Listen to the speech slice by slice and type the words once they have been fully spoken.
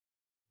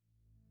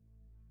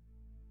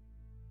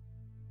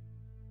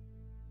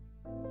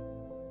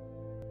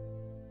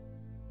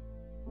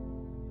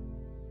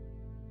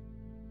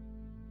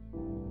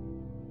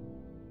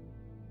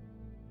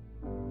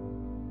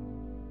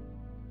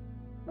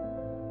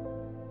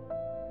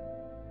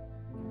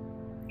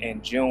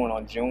in June,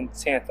 on June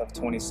 10th of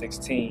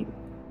 2016,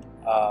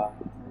 I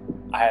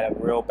had a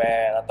real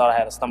bad, I thought I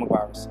had a stomach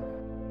virus.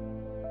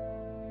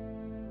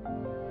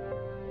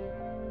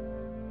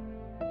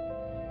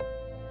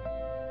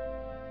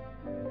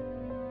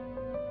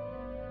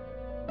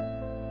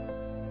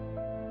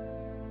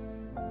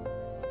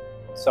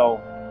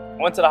 So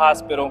I went to the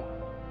hospital.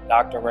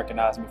 Doctor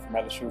recognized me from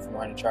LSU, from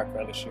running track for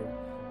LSU,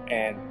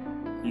 and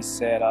he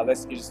said,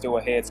 let's just do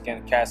a head scan,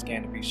 a CAT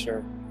scan to be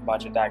sure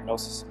about your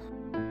diagnosis.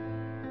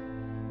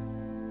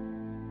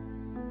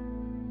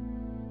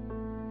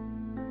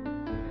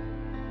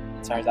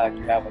 It turns out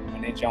you have a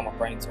meningioma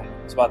brain tumor.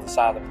 It's about the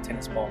size of a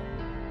tennis ball.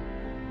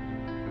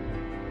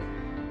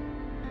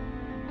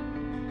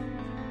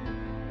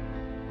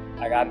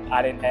 Like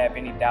I didn't have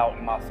any doubt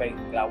in my faith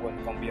that I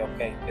wasn't going to be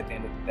okay at the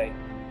end of the day.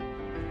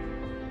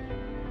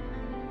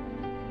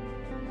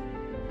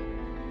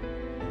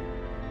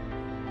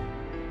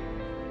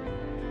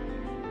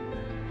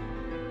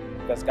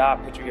 Because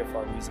God put you here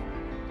for a reason.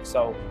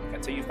 So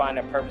until you find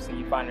that purpose and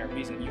you find that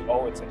reason, you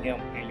owe it to Him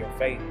and your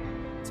faith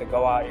to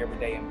go out every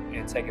day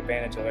and take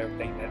advantage of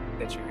everything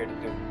that you're here to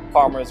do.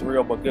 Karma is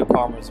real, but good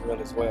karma is real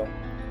as well.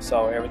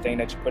 So everything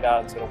that you put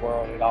out into the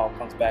world, it all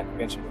comes back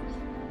eventually.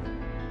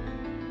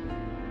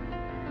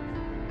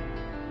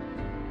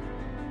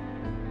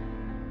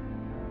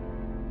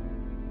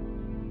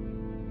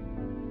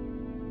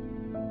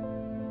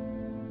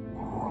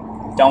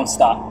 Don't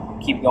stop.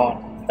 Keep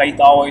going. Faith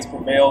always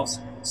prevails.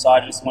 So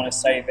I just want to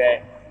say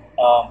that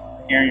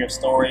hearing your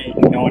story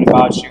and knowing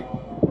about you,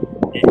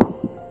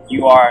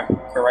 you are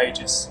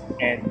courageous,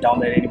 and don't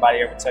let anybody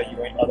ever tell you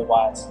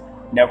otherwise.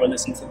 Never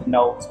listen to the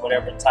no's.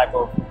 Whatever type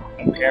of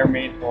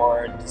impairment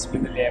or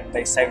disability that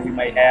they say we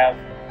may have,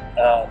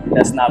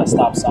 that's not a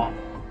stop sign.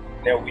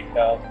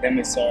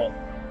 Limits are,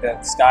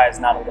 the sky is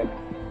not a limit.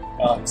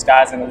 The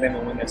sky isn't a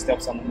limit when there's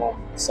steps on the moon.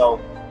 So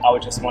I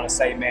would just want to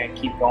say, man,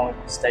 keep going,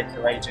 stay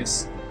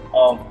courageous,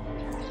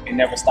 and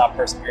never stop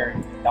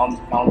persevering.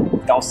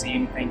 Don't see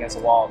anything as a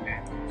wall,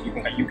 man.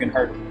 You can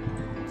hurt it.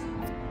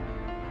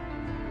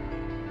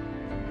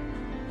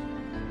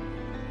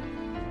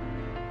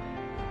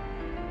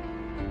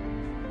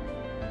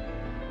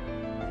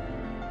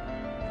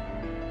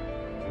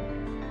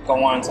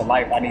 Go on into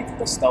life, I need to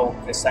bestow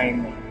the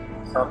same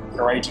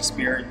courageous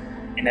spirit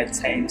and that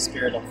same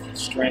spirit of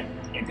strength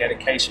and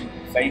dedication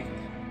and faith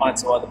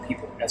onto other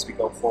people as we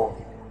go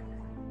forward.